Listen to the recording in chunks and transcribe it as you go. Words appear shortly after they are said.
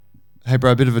Hey,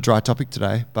 bro, a bit of a dry topic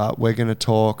today, but we're going to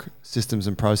talk systems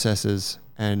and processes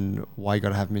and why you got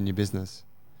to have them in your business.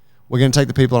 We're going to take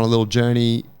the people on a little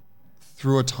journey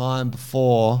through a time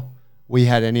before we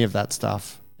had any of that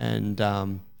stuff and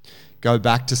go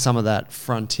back to some of that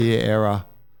frontier era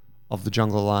of the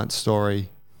Jungle Alliance story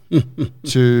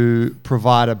to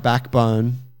provide a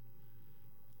backbone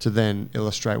to then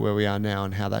illustrate where we are now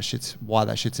and why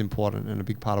that shit's important and a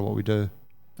big part of what we do.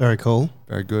 Very cool.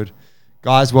 Very good.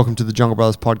 Guys, welcome to the Jungle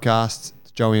Brothers podcast. It's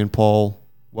Joey and Paul.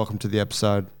 Welcome to the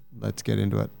episode. Let's get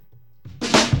into it.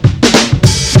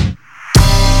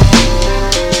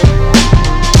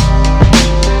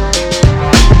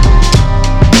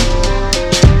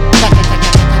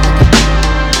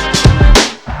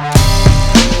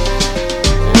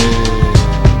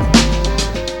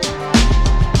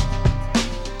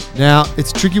 Now, it's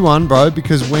a tricky one, bro,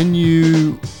 because when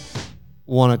you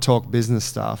want to talk business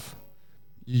stuff,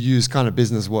 you use kind of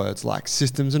business words like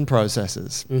systems and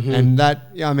processes. Mm-hmm. And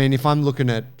that, I mean, if I'm looking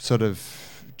at sort of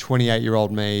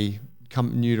 28-year-old me,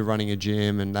 new to running a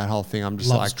gym and that whole thing, I'm just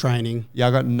Loves training. Yeah,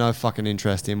 I got no fucking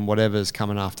interest in whatever's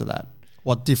coming after that.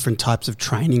 What different types of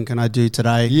training can I do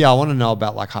today? Yeah, I want to know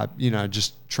about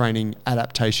just training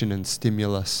adaptation and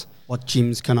stimulus. What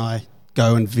gyms can I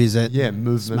go and visit? Yeah,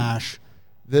 movement. Smash.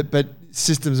 But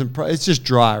systems and it's just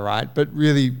dry, right? But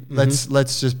really,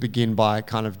 let's just begin by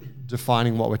kind of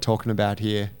defining what we're talking about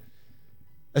here.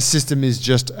 A system is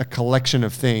just a collection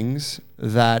of things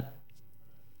that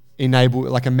enable,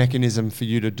 like a mechanism for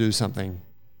you to do something.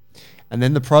 And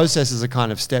then the processes are kind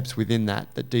of steps within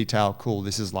that detail, cool,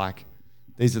 these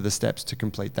are the steps to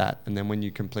complete that. And then when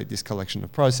you complete this collection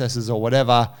of processes or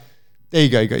whatever, there you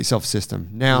go, you got yourself a system.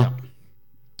 Now,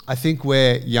 I think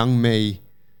where young me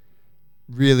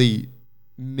really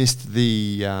missed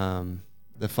the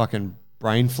fucking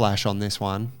brain flash on this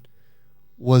one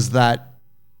was that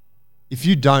if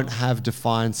you don't have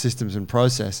defined systems and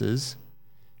processes,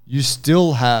 you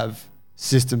still have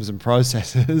systems and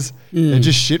processes. They're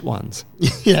just shit ones.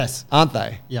 Yes. Aren't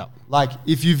they? Yeah. Like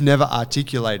if you've never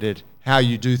articulated how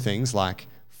you do things like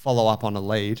follow up on a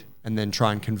lead and then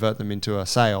try and convert them into a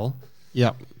sale.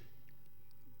 Yeah.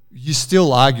 You still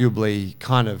arguably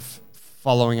kind of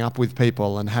following up with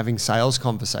people and having sales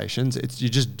conversations.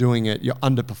 You're just doing it. You're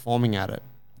underperforming at it.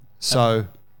 So,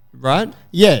 right?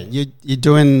 Yeah, you're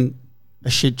doing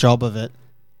a shit job of it.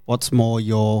 What's more,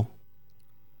 you're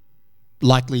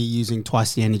likely using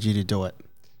twice the energy to do it.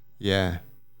 Yeah,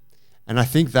 and I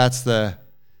think that's where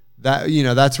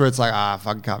it's like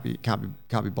fuck,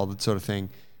 can't be bothered sort of thing.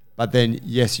 But then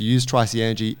yes, you use twice the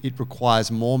energy. It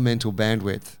requires more mental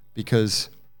bandwidth because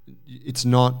it's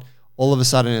not. All of a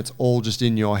sudden, it's all just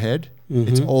in your head. Mm-hmm.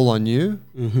 It's all on you.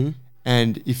 Mm-hmm.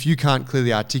 And if you can't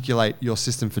clearly articulate your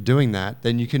system for doing that,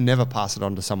 then you can never pass it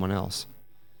on to someone else.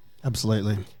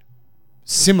 Absolutely.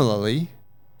 Similarly,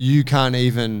 you can't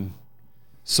even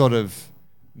sort of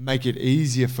make it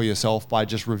easier for yourself by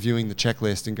just reviewing the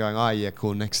checklist and going, oh, yeah,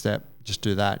 cool, next step, just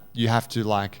do that. You have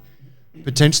to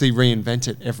potentially reinvent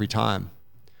it every time.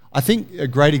 I think a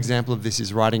great example of this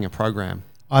is writing a program.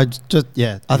 I think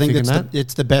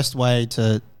it's the best way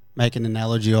to make an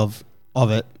analogy of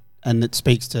it, and it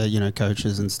speaks to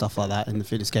coaches and stuff like that in the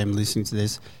fitness game listening to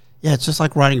this. Yeah, it's just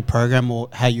like writing a program or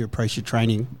how you approach your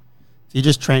training. If you're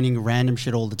just training random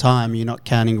shit all the time, you're not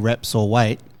counting reps or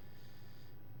weight.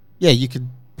 Yeah, you could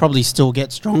probably still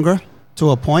get stronger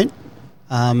to a point,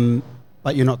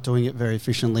 but you're not doing it very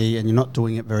efficiently and you're not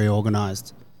doing it very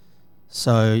organized.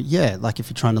 So, yeah, like if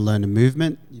you're trying to learn a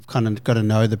movement, you've kind of got to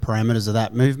know the parameters of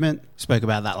that movement. Spoke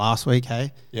about that last week,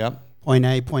 hey? Yeah. Point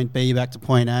A, point B, back to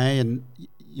point A, and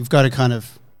you've got to kind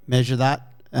of measure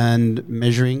that. And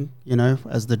measuring,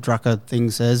 as the Drucker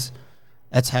thing says,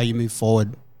 that's how you move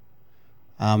forward.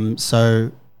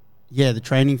 So, yeah, the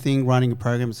training thing, running a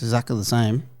program is exactly the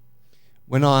same.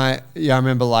 When I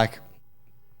remember like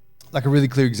a really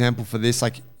clear example for this,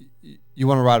 like you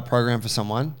want to write a program for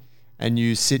someone, and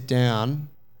you sit down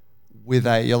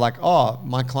you're like, oh,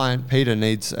 my client Peter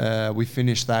needs, we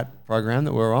finished that program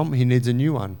that we're on, he needs a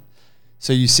new one.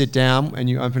 So you sit down and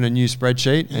you open a new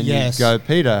spreadsheet and you go,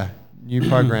 Peter, new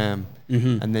program,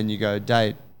 and then you go,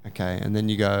 date, okay, and then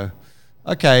you go,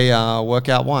 okay,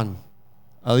 workout 1.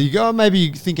 You go, maybe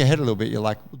you think ahead a little bit, you're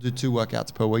like, we'll do 2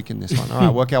 workouts per week in this one. All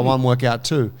right, workout 1, workout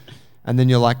 2. And then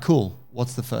you're like, cool,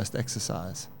 what's the first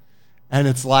exercise? And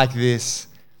it's like this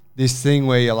thing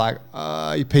where you're like,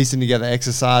 you're piecing together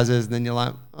exercises, and then you're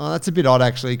like, oh, that's a bit odd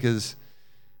actually, because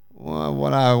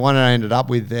what I ended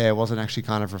up with there wasn't actually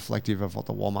kind of reflective of what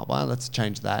the warm-up was. Let's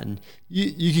change that. And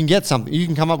you can get something. You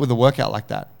can come up with a workout like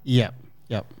that. Yep.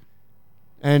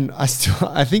 And I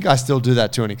think I still do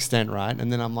that to an extent, right?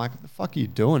 And then I'm like, what the fuck are you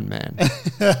doing, man?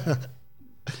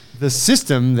 The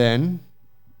system then,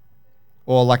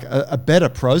 or like a better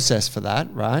process for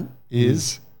that, right,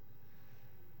 is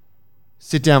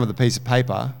sit down with a piece of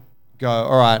paper, go,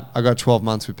 all right, I got 12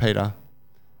 months with Peter.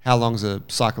 How long's a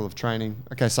cycle of training?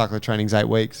 Okay, cycle of training's 8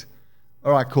 weeks.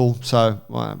 All right, cool. So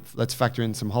let's factor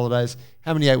in some holidays.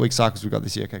 How many 8-week cycles we got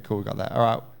this year? Okay, cool, we got that. All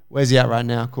right, where's he at right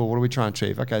now? Cool, what are we trying to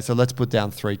achieve? Okay, so let's put down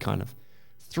three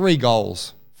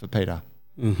goals for Peter.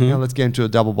 Mm-hmm. You know, let's get him to a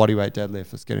double bodyweight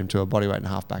deadlift. Let's get him to a bodyweight and a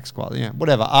half back squat. Yeah,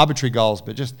 whatever, arbitrary goals,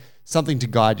 but just something to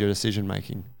guide your decision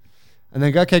making. And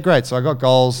then go, okay, great. So I got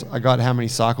goals. I got how many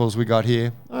cycles we got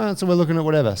here. All right, so we're looking at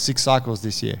whatever, 6 cycles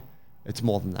this year. It's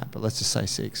more than that, but let's just say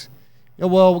 6. Yeah,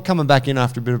 well, we're coming back in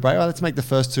after a bit of break. All right, let's make the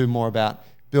first 2 more about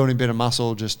building a bit of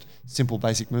muscle, just simple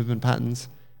basic movement patterns.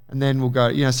 And then we'll go,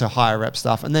 you know, so higher rep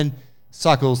stuff. And then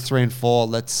cycles 3 and 4,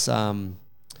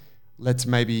 let's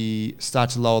maybe start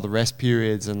to lower the rest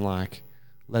periods and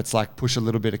let's push a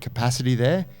little bit of capacity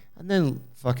there. And then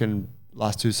fucking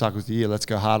last 2 cycles of the year, let's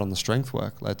go hard on the strength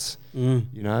work. Let's, you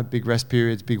know, big rest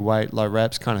periods, big weight, low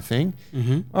reps kind of thing.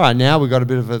 Mm-hmm. All right, now we've got a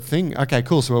bit of a thing. Okay,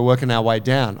 cool. So we're working our way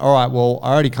down. All right, well,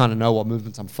 I already kind of know what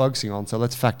movements I'm focusing on, so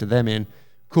let's factor them in.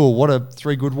 Cool. What are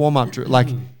 3 good warm-up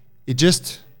drills? It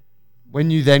just,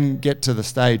 when you then get to the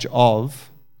stage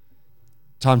of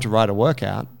time to write a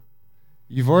workout,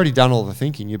 you've already done all the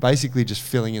thinking. You're basically just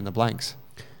filling in the blanks.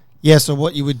 Yeah, so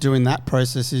what you would do in that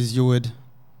process is you would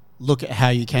look at how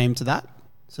you came to that.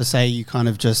 So say you kind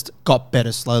of just got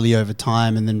better slowly over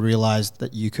time and then realized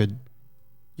that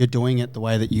you're doing it the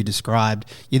way that you described.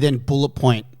 You then bullet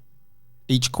point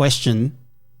each question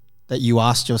that you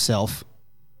asked yourself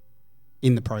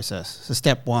in the process. So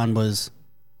step 1 was,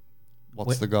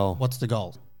 What's the goal? What's the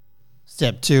goal?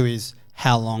 Step 2 is,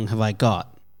 how long have I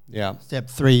got? Yeah. Step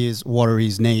 3 is, what are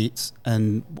his needs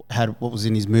and what was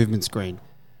in his movement screen,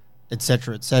 et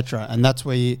cetera, et cetera. And that's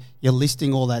where you're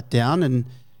listing all that down, and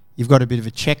you've got a bit of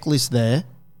a checklist there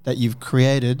that you've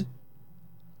created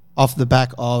off the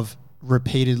back of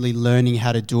repeatedly learning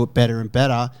how to do it better and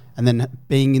better, and then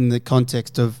being in the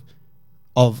context of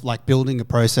like building a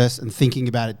process and thinking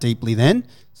about it deeply then.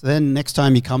 So then next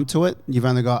time you come to it, you've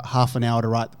only got half an hour to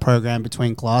write the program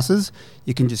between classes.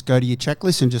 You can just go to your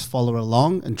checklist and just follow it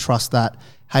along and trust that,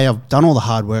 hey, I've done all the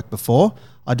hard work before.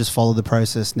 I just follow the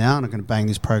process now and I'm going to bang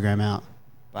this program out.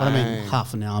 But I mean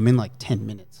half an hour. I'm in like 10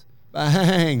 minutes.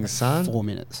 Bang, son. 4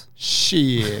 minutes.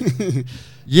 Shit.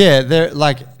 Yeah, they're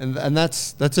like, and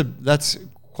that's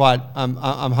quite. I'm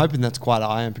hoping that's quite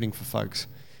eye opening for folks.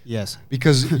 Yes.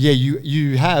 Because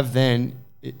you have then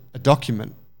a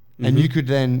document, and you could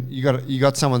then you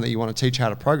got someone that you want to teach how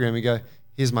to program. You go,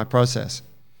 here's my process,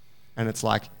 and it's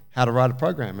like how to write a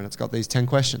program, and it's got these 10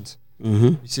 questions.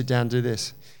 Mm-hmm. You sit down, do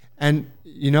this, and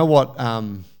you know what?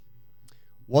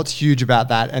 What's huge about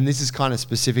that, and this is kind of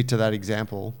specific to that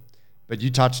example, but you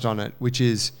touched on it, which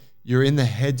is you're in the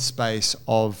headspace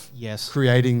of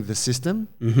creating the system,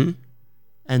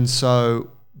 and so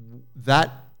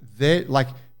that they're like.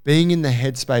 Being in the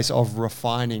headspace of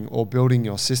refining or building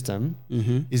your system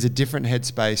is a different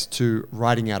headspace to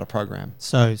writing out a program.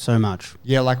 So much.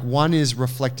 Yeah, like one is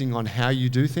reflecting on how you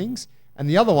do things, and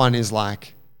the other one is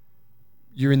like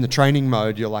you're in the training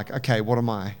mode. You're like, okay, what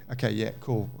am I? Okay, yeah,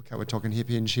 cool. Okay, we're talking hip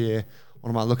hinge here. What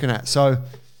am I looking at? So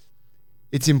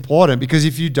it's important because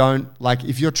if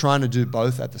you're trying to do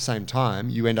both at the same time,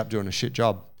 you end up doing a shit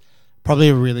job. Probably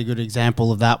a really good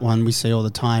example of that one we see all the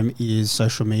time is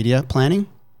social media planning.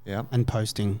 Yeah. And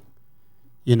posting.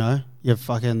 You know, you're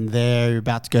fucking there, you're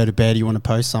about to go to bed, you want to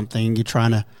post something, you're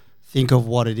trying to think of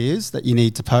what it is that you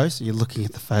need to post, you're looking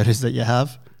at the photos that you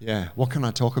have. Yeah. What can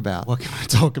I talk about?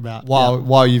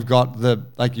 While you've got the,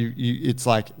 like you it's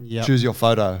like choose your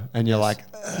photo and you're like,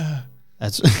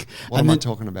 that's what am I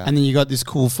talking about? And then you got this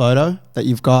cool photo that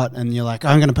you've got and you're like,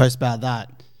 I'm going to post about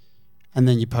that. And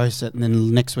then you post it and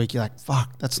then next week you're like,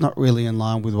 fuck, that's not really in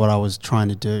line with what I was trying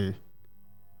to do.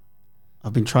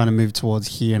 I've been trying to move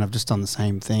towards here and I've just done the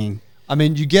same thing. I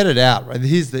mean, you get it out, right?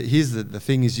 Here's the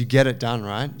thing is you get it done,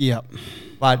 right? Yeah.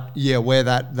 But yeah, where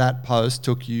that post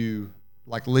took you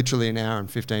like literally an hour and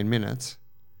 15 minutes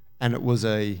and there was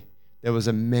a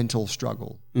mental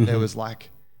struggle. There was like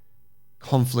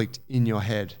conflict in your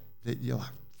head that you're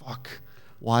like, fuck,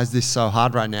 why is this so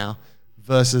hard right now?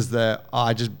 Versus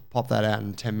I just popped that out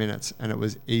in 10 minutes and it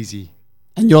was easy.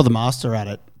 And you're the master at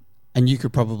it. And you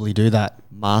could probably do that.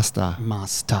 Master.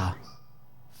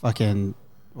 Fucking,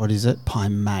 what is it? Pai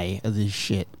Mei of this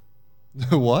shit.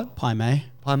 What? Pai Mei.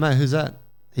 Pai Mei, who's that?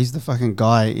 He's the fucking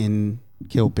guy in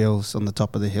Kill Bill's on the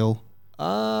top of the hill.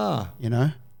 Ah. You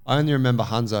know? I only remember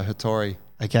Hanzo Hattori.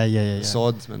 Okay, yeah.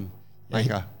 Swordsman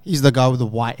maker. He's the guy with the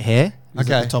white hair. He's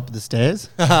at the top of the stairs.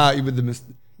 With the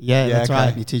that's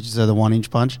right. He teaches her the 1-inch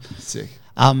punch. Sick.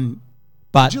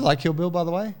 But did you like Kill Bill, by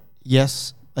the way?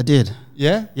 Yes, I did.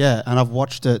 Yeah? Yeah, and I've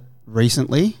watched it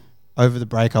recently. Over the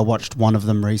break, I watched one of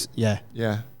them Yeah.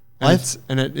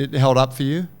 And it held up for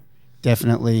you?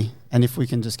 Definitely. And if we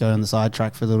can just go on the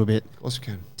sidetrack for a little bit. Of course we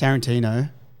can. Tarantino,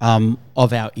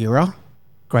 of our era,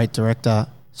 great director.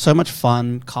 So much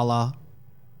fun, colour.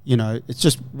 You know, it's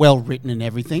just well written and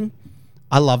everything.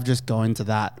 I love just going to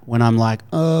that when I'm like,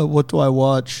 what do I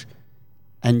watch?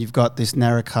 And you've got this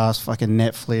narrowcast fucking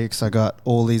Netflix. I got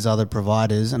all these other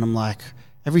providers. And I'm like,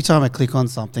 every time I click on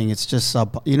something, it's just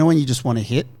you know when you just want to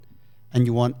hit and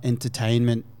you want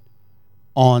entertainment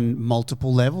on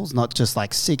multiple levels, not just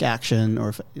like sick action or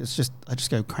if it's just, I just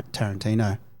go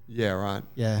Tarantino. Yeah, right.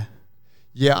 Yeah.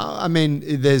 Yeah, I mean,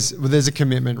 there's a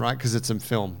commitment, right? Because it's a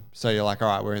film. So you're like, all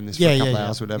right, we're in this for a couple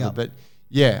hours, whatever. Yep. But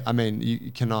yeah, I mean,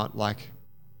 you cannot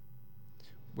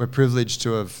we're privileged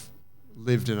to have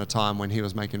lived in a time when he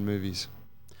was making movies.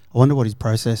 I wonder what his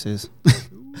process is.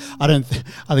 I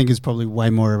think it's probably way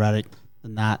more erratic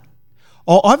than that.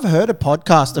 Oh, I've heard a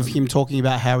podcast of him talking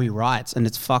about how he writes and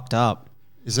it's fucked up.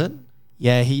 Is it?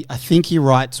 Yeah, I think he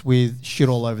writes with shit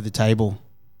all over the table.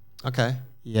 Okay.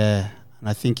 Yeah. And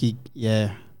I think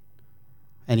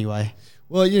anyway.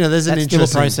 Well, you know, there's an interesting...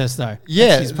 That's still a process, though.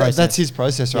 Yeah, that's his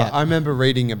process, right? Yeah. I remember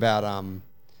reading about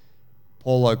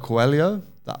Paulo Coelho,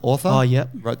 the author. Oh, yep.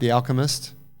 Wrote The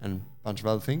Alchemist and a bunch of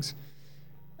other things.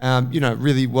 You know,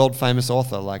 really world-famous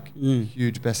author,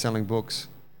 huge best-selling books.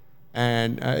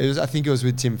 And I think it was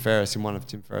with Tim Ferriss in one of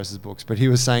Tim Ferriss's books. But he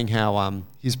was saying how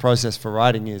his process for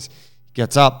writing is he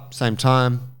gets up, same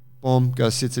time, boom,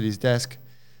 goes, sits at his desk,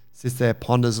 sits there,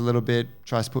 ponders a little bit,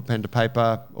 tries to put pen to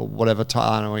paper or whatever,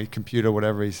 I don't know, computer,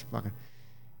 whatever. He's fucking,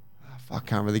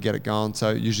 can't really get it going.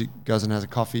 So usually goes and has a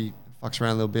coffee, fucks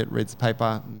around a little bit, reads the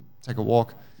paper, take a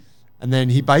walk. And then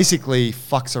he basically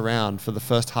fucks around for the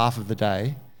first half of the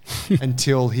day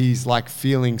until he's like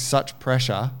feeling such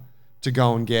pressure to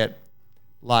go and get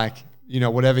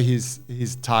whatever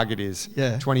his target is,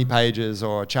 20 pages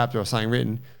or a chapter or something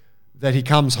written, that he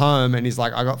comes home and he's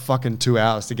like, I got fucking 2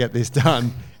 hours to get this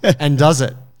done and does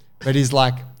it. But he's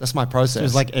like, that's my process.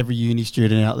 It's like every uni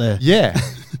student out there. Yeah.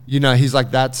 He's like,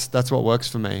 that's what works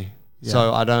for me. Yeah.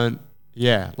 So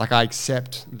I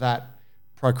accept that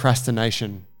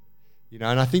procrastination,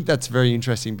 and I think that's very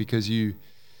interesting because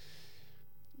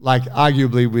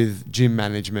arguably with gym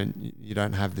management, you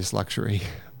don't have this luxury,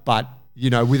 but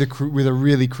with a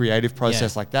really creative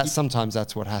process like that, sometimes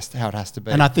that's how it has to be.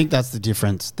 And I think that's the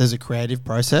difference. There's a creative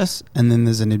process and then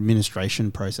there's an administration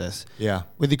process. Yeah.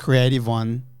 With the creative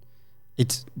one,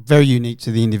 it's very unique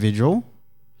to the individual.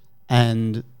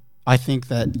 And I think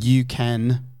that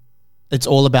it's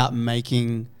all about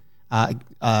making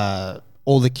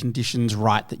all the conditions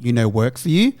right that work for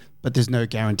you, but there's no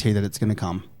guarantee that it's going to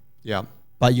come. Yeah.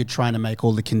 But you're trying to make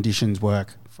all the conditions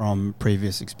work from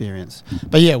previous experience.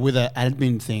 But yeah, with an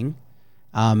admin thing,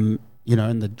 and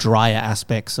the drier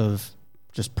aspects of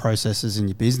just processes in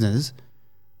your business,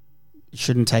 it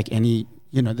shouldn't take any,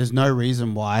 there's no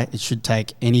reason why it should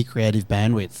take any creative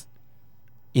bandwidth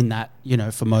in that,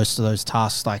 for most of those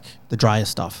tasks, like the drier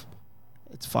stuff.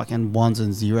 It's fucking ones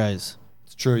and zeros.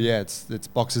 It's true, yeah. It's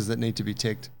boxes that need to be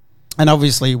ticked. And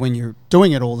obviously when you're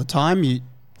doing it all the time,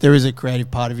 there is a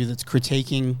creative part of you that's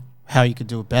critiquing how you could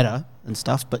do it better and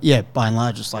stuff. But yeah, by and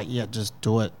large, it's just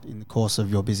do it in the course of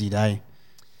your busy day.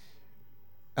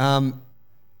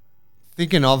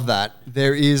 Thinking of that,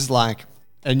 there is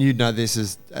and you'd know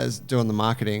this as doing the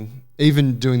marketing,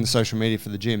 even doing the social media for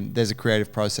the gym, there's a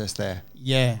creative process there.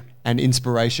 Yeah. And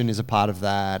inspiration is a part of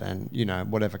that and,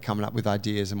 whatever, coming up with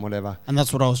ideas and whatever. And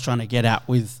that's what I was trying to get at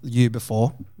with you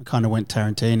before. I kind of went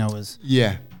Tarantino as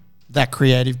that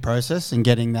creative process and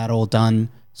getting that all done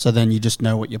so then you just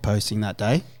know what you're posting that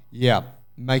day. Yeah.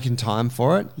 Making time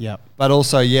for it. Yeah. But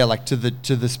also, to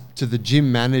the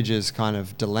gym manager's kind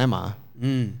of dilemma,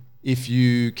 if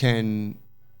you can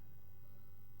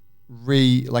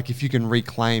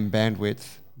reclaim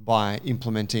bandwidth by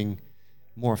implementing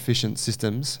more efficient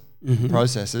systems,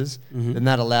 processes, then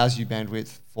that allows you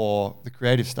bandwidth for the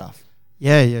creative stuff.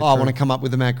 Yeah, yeah. I want to come up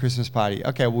with a mad Christmas party.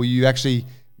 Okay, well, you actually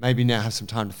maybe now have some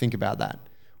time to think about that.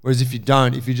 Whereas if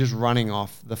you're just running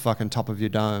off the fucking top of your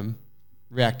dome,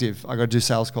 reactive, I got to do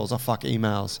sales calls,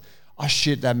 emails. Oh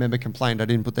shit, that member complained, I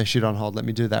didn't put their shit on hold, let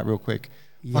me do that real quick.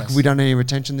 Yes. Fuck, we don't need any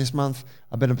retention this month,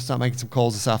 I better start making some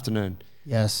calls this afternoon.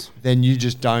 Yes. Then you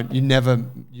just you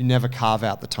never carve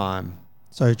out the time.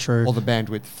 So true. Or the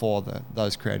bandwidth for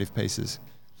those creative pieces.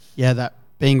 Yeah, that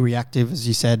being reactive, as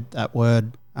you said, that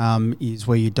word, is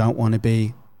where you don't want to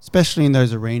be, especially in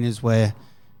those arenas where,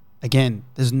 again,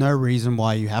 there's no reason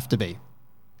why you have to be.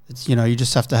 It's, you know, you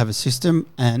just have to have a system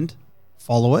and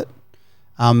follow it.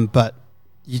 But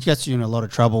it gets you in a lot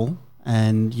of trouble,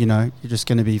 and, you know, you're just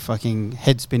going to be fucking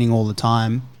head spinning all the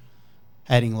time,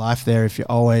 hating life there if you're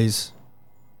always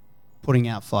putting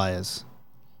out fires.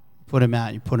 Put them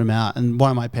out, you put them out. And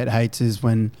one of my pet hates is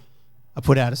when I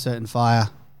put out a certain fire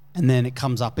and then it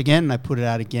comes up again and I put it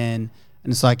out again.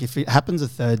 And it's like, if it happens a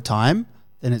third time,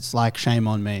 then it's like, shame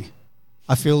on me.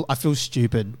 I feel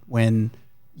stupid when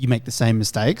you make the same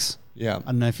mistakes. Yeah. I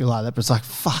don't know if you like that, but it's like,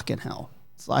 fucking hell.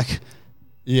 It's like,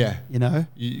 yeah, you know,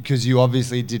 because you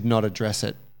obviously did not address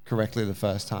it correctly the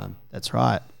first time. That's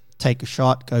right. Take a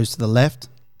shot, goes to the left.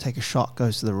 Take a shot,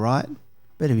 goes to the right.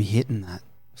 Better be hitting that.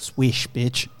 Swish,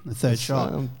 bitch. The third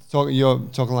shot. You're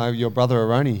talking like your brother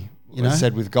Aroni, you know,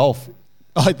 said with golf.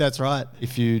 Oh, that's right.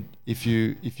 If you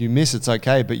miss, it's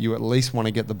okay, but you at least want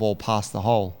to get the ball past the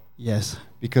hole. Yes.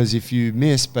 Because if you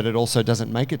miss, but it also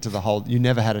doesn't make it to the hole, you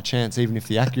never had a chance, even if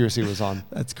the accuracy was on.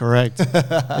 That's correct.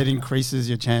 It increases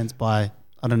your chance by,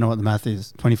 I don't know what the math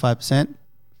is, 25%?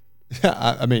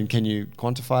 I mean, can you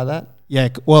quantify that? Yeah.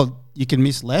 Well, you can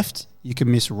miss left, you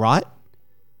can miss right,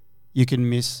 you can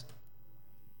miss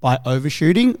by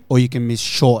overshooting, or you can miss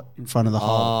short in front of the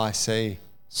hole. Oh, I see.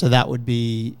 So that would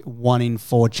be 1 in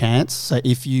 4 chance. So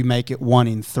if you make it 1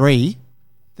 in 3,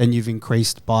 then you've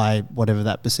increased by whatever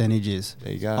that percentage is.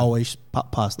 There you go. Always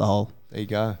past the hole. There you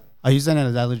go. I use that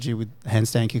analogy with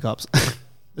handstand kick-ups.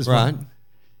 Right.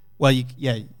 Well, you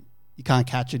can't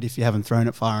catch it if you haven't thrown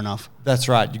it far enough. That's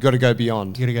right. You got to go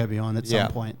beyond. You got to go beyond at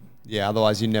some point. Yeah,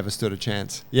 otherwise you never stood a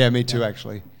chance. Yeah, me too,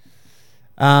 actually.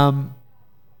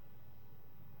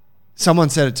 Someone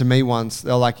said it to me once.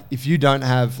 They're like, if you don't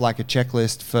have like a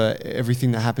checklist for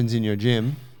everything that happens in your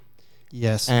gym,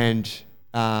 yes, and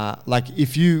like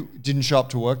if you didn't show up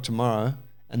to work tomorrow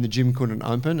and the gym couldn't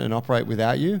open and operate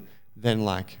without you, then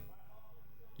like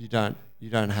you don't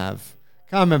have.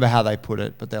 Can't remember how they put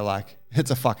it, but they're like,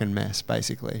 it's a fucking mess,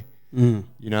 basically. You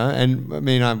know, and I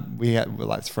mean, we had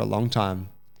like for a long time.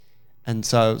 And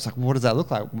so it's like, what does that look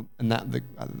like? And that the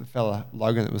fella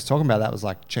Logan that was talking about that was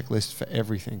like checklist for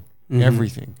everything.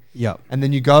 Everything. Yeah. And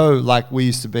then you go like we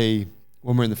used to be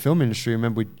when we're in the film industry.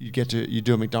 Remember, you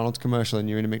do a McDonald's commercial and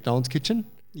you're in a McDonald's kitchen.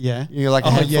 Yeah. You're like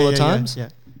a handful of times. Yeah.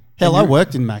 Hell, I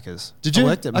worked in Macca's. Did you? I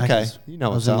worked at Macca's. Okay. You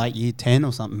know I was in like year 10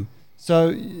 or something. So,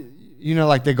 you know,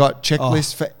 like they got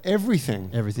checklists for everything.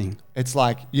 Everything. It's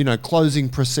like, you know, closing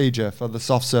procedure for the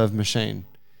soft serve machine.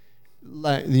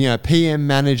 Like, you know, PM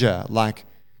manager, like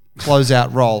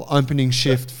closeout role, opening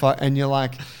shift. And you're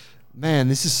like, man,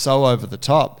 this is so over the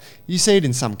top. You see it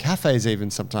in some cafes even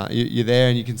sometimes. You're there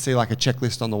and you can see like a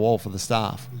checklist on the wall for the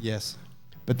staff. Yes.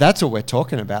 But that's what we're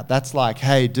talking about. That's like,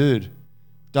 hey, dude,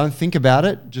 don't think about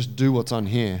it. Just do what's on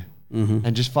here.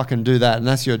 And just fucking do that. And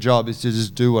that's your job, is to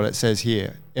just do what it says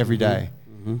here every day.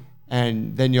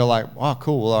 And then you're like, wow,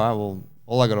 cool. Well, all right, well,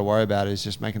 all I got to worry about is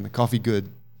just making the coffee good,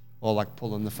 or like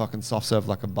pulling the fucking soft serve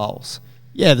like a bowls.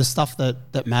 Yeah, the stuff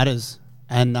that matters.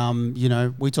 And, you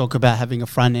know, we talk about having a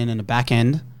front end and a back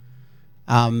end.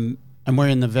 And we're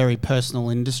in the very personal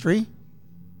industry.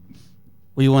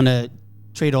 We want to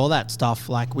treat all that stuff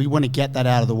like we want to get that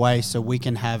out of the way so we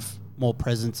can have more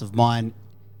presence of mind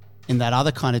in that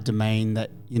other kind of domain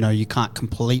that, you know, you can't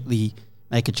completely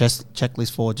make a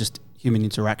checklist for, just human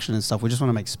interaction and stuff. We just want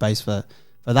to make space for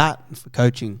that and for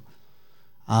coaching.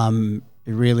 It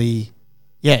really,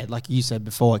 yeah, like you said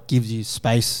before, it gives you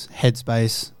space,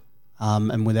 headspace.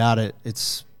 And without it,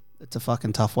 it's a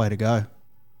fucking tough way to go.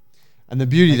 And the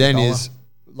beauty then is,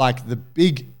 like, the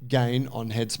big gain on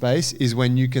headspace is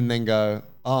when you can then go,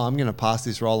 oh, I'm going to pass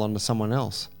this role on to someone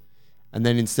else. And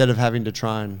then instead of having to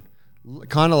try and,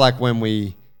 kind of like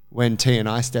when T and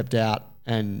I stepped out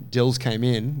and Dills came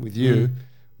in with you, it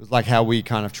was like how we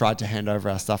kind of tried to hand over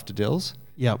our stuff to Dills.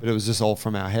 Yeah. But it was just all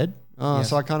from our head. Oh,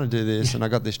 so I kind of do this and I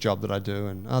got this job that I do,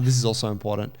 and oh, this is also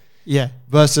important. Yeah.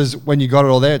 Versus when you got it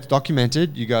all there, it's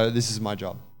documented, you go, this is my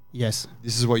job. Yes.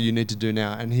 This is what you need to do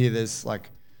now. And here there's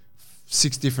like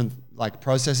 6 different like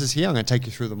processes here. I'm going to take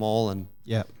you through them all, and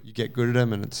you get good at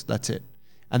them, and that's it.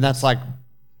 And that's like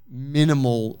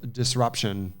minimal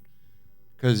disruption,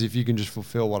 because if you can just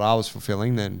fulfill what I was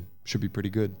fulfilling, then it should be pretty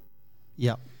good.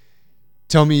 Yeah.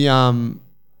 Tell me,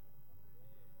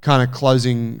 kind of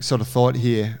closing sort of thought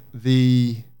here.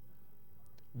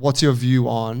 What's your view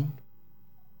on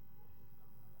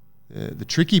the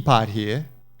tricky part here?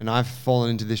 And I've fallen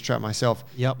into this trap myself.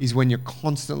 Is when you're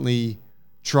constantly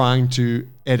trying to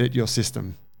edit your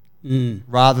system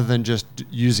rather than just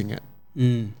using it.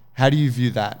 How do you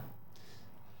view that?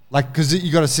 Like, because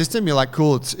you got a system, you're like,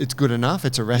 cool, it's good enough,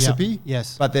 it's a recipe. Yep.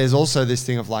 Yes. But there's also this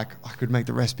thing of like, I could make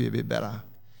the recipe a bit better.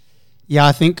 Yeah,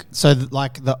 I think so.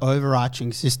 Like the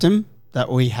overarching system that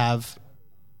we have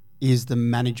is the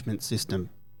management system,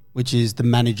 which is the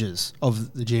managers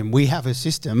of the gym. We have a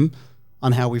system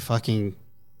on how we fucking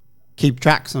keep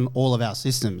tracks on all of our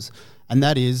systems. And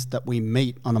that is that we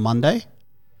meet on a Monday.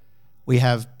 We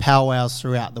have powwows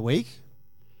throughout the week.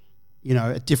 You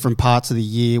know, at different parts of the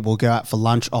year, we'll go out for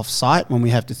lunch off-site when we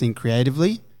have to think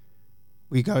creatively.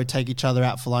 We go take each other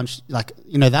out for lunch. Like,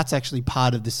 you know, that's actually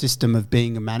part of the system of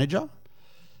being a manager.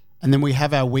 And then we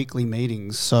have our weekly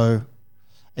meetings. So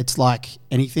it's like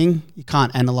anything. You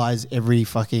can't analyze every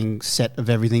fucking set of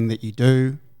everything that you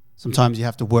do. Sometimes you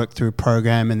have to work through a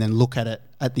program and then look at it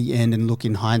at the end and look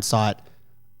in hindsight,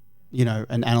 you know,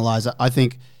 and analyze it. I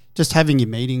think just having your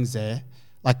meetings there,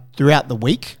 like throughout the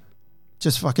week,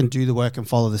 just fucking do the work and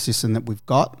follow the system that we've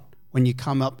got. When you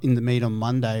come up in the meet on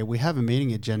Monday, we have a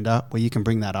meeting agenda where you can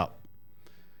bring that up.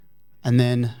 And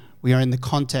then we are in the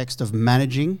context of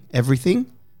managing everything.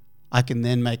 I can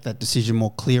then make that decision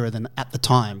more clearer than at the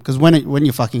time. Because when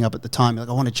you're fucking up at the time, you're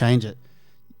like, I want to change it.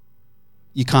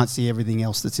 You can't see everything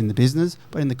else that's in the business.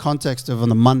 But in the context of on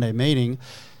the Monday meeting,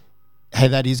 hey,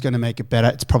 that is going to make it better.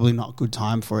 It's probably not a good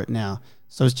time for it now.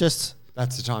 So it's just...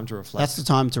 That's the time to reflect. That's the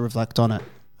time to reflect on it.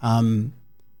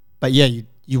 But yeah,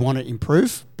 you want to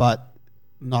improve, but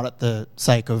not at the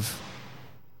sake of...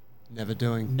 Never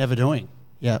doing.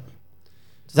 Yeah.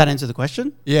 Does that answer the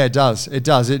question? Yeah, it does.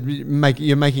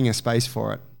 You're making a space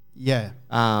for it. Yeah.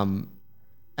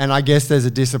 And I guess there's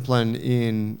a discipline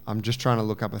in... I'm just trying to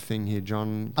look up a thing here,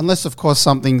 John. Unless, of course,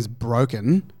 something's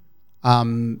broken,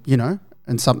 you know,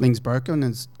 and something's broken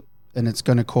and it's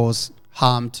going to cause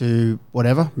harm to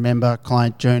whatever, member,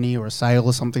 client journey or a sale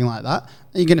or something like that,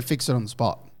 then you're going to fix it on the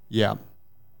spot. Yeah.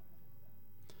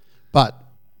 But,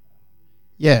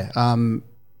 yeah,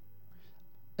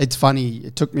 it's funny.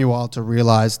 It took me a while to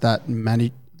realize that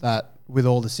that with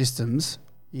all the systems,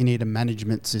 you need a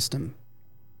management system.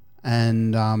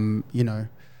 And, you know,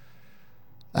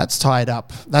 that's tied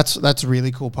up. That's a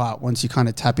really cool part once you kind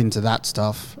of tap into that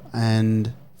stuff.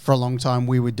 And for a long time,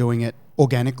 we were doing it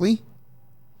organically.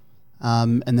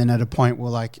 And then at a point we're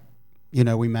like, you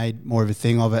know, we made more of a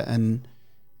thing of it. And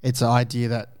it's an idea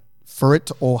that for it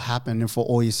to all happen and for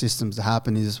all your systems to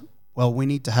happen is, well, we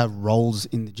need to have roles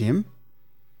in the gym.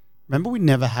 Remember we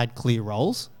never had clear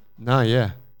roles? No,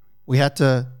 yeah. We had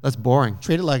to... That's boring.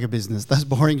 Treat it like a business. That's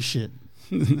boring shit.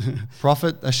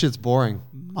 Profit, that shit's boring.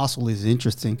 Muscle is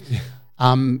interesting.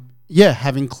 Yeah,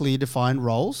 having clear defined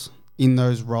roles. In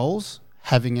those roles,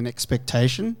 having an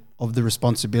expectation of the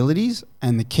responsibilities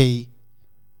and the key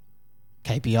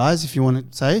KPIs, if you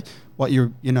want to say, what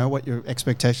your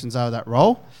expectations are of that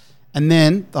role. And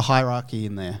then the hierarchy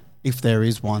in there, if there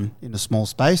is one in a small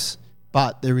space.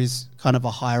 But there is kind of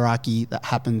a hierarchy that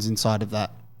happens inside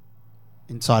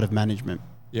of management.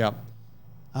 Yeah.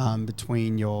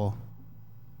 Between your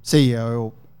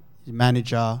CEO, your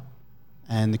manager,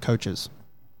 and the coaches.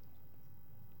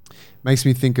 Makes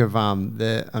me think of I don't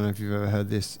know if you've ever heard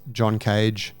this, John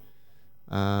Cage.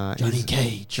 Johnny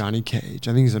Cage. I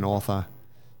think he's an author.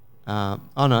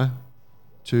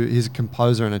 He's a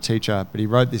composer and a teacher, but he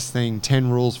wrote this thing, 10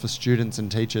 Rules for Students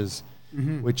and Teachers,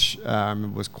 which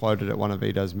was quoted at one of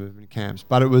Ido's movement camps.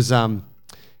 But it was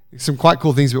some quite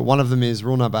cool things, but one of them is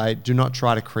rule number 8, do not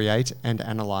try to create and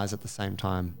analyze at the same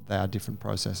time. They are different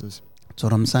processes. That's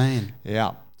what I'm saying.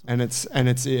 Yeah. And it's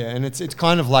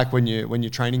kind of like when you're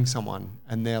training someone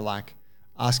and they're like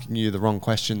asking you the wrong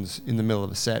questions in the middle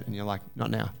of a set and you're like, not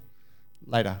now,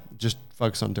 later, just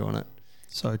focus on doing it.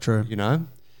 So true. You know?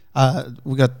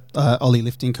 We got Ollie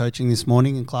lifting coaching this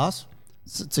morning in class.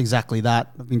 It's exactly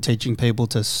that. I've been teaching people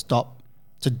to stop,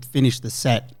 to finish the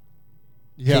set,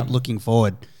 keep looking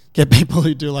forward. Get people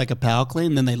who do like a power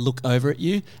clean, then they look over at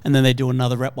you, and then they do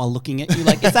another rep while looking at you.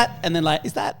 Like, is that? And then like,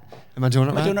 is that? Am I doing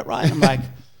it right? Am I doing it right? I'm like,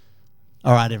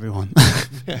 all right, everyone,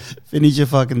 finish your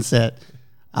fucking set.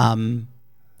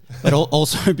 But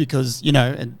also because, you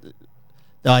know, and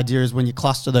the idea is when you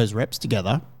cluster those reps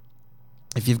together,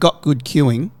 if you've got good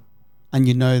cueing and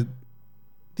you know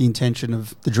the intention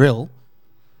of the drill,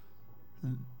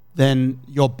 then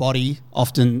your body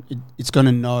often, it's going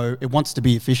to know, it wants to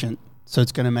be efficient. So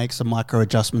it's going to make some micro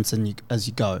adjustments as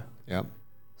you go. Yeah.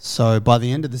 So by the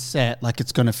end of the set, like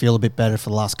it's going to feel a bit better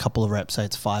for the last couple of reps. Say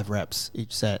it's 5 reps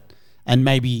each set. And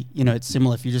maybe, you know, it's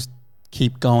similar if you just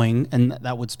keep going, and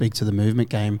that would speak to the movement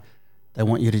game. They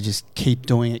want you to just keep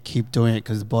doing it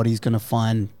because the body's going to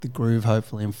find the groove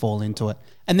hopefully and fall into it.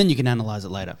 And then you can analyze it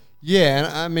later. Yeah, and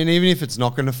I mean, even if it's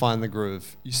not going to find the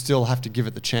groove, you still have to give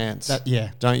it the chance.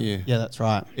 Don't you? Yeah, that's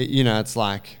right. It's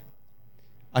like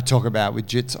I talk about with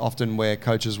jits often where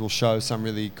coaches will show some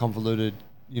really convoluted,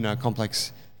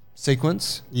 complex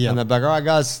sequence. Yeah. And they're like, all right,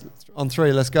 guys, on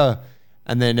 3, let's go.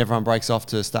 And then everyone breaks off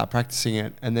to start practicing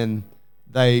it. And then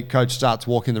coach starts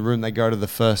walking the room. They go to the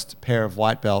first pair of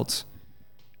white belts.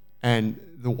 And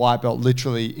the white belt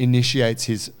literally initiates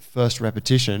his first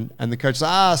repetition. And the coach's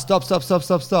like,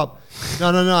 stop.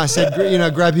 No. I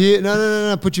said, grab here.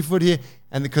 No. Put your foot here.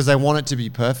 And because they want it to be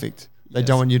perfect. They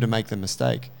don't want you to make the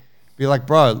mistake. Be like,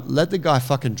 bro, let the guy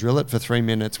fucking drill it for 3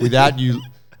 minutes without you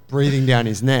breathing down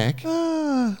his neck.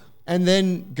 And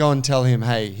then go and tell him,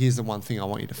 hey, here's the one thing I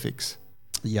want you to fix.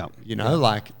 Yeah.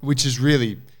 Which is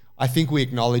really, I think we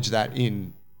acknowledge that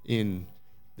in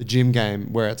the gym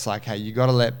game where it's like, hey, you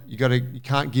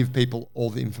can't give people all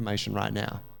the information right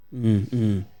now.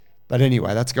 Mm-hmm. But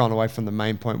anyway, that's gone away from the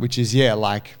main point, which is,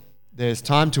 there's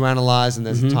time to analyze and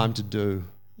there's time to do.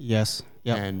 Yes.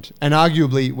 Yeah. And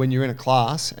arguably when you're in a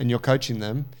class and you're coaching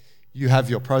them, you have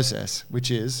your process, which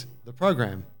is the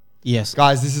program. Yes.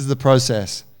 Guys, this is the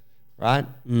process, right?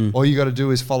 All you got to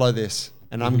do is follow this.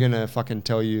 And I'm going to fucking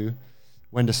tell you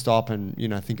when to stop and,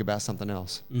 think about something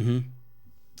else. Mm-hmm.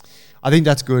 I think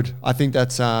that's good. I think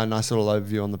that's a nice little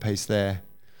overview on the piece there.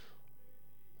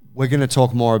 We're going to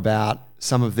talk more about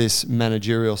some of this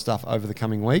managerial stuff over the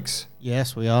coming weeks.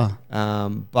 Yes, we are.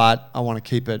 But I want to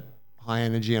keep it high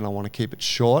energy and I want to keep it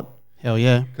short. Hell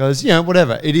yeah. Because,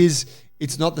 whatever.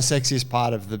 It's not the sexiest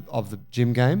part of the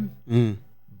gym game.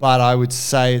 But I would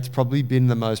say it's probably been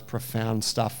the most profound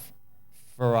stuff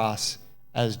for us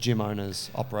as gym owners,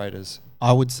 operators.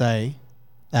 I would say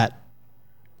that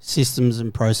systems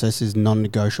and process is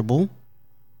non-negotiable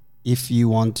if you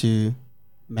want to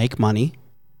make money,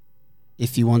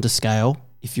 if you want to scale,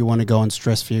 if you want to go on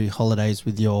stress-free holidays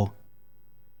with your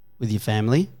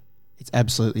family. It's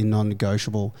absolutely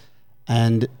non-negotiable.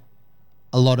 And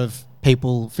a lot of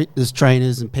people, fitness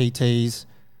trainers and PTs,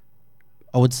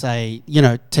 I would say,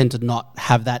 tend to not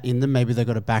have that in them. Maybe they've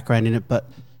got a background in it, but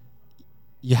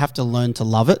you have to learn to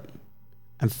love it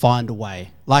and find a way.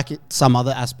 Like some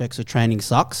other aspects of training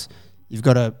sucks. You've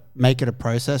got to make it a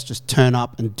process. Just turn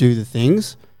up and do the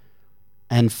things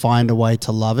and find a way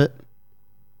to love it.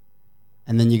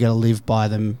 And then you got to live by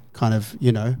them kind of,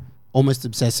 almost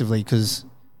obsessively, because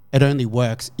it only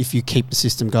works if you keep the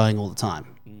system going all the time.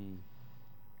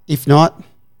 If not,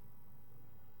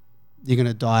 you're going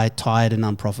to die tired and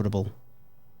unprofitable.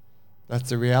 That's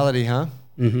the reality, huh?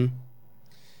 Mm-hmm.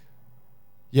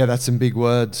 Yeah, that's some big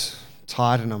words.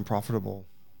 Tired and unprofitable.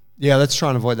 Yeah, let's try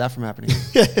and avoid that from happening.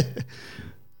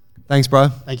 Thanks, bro.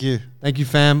 Thank you. Thank you,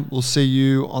 fam. We'll see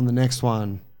you on the next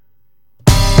one.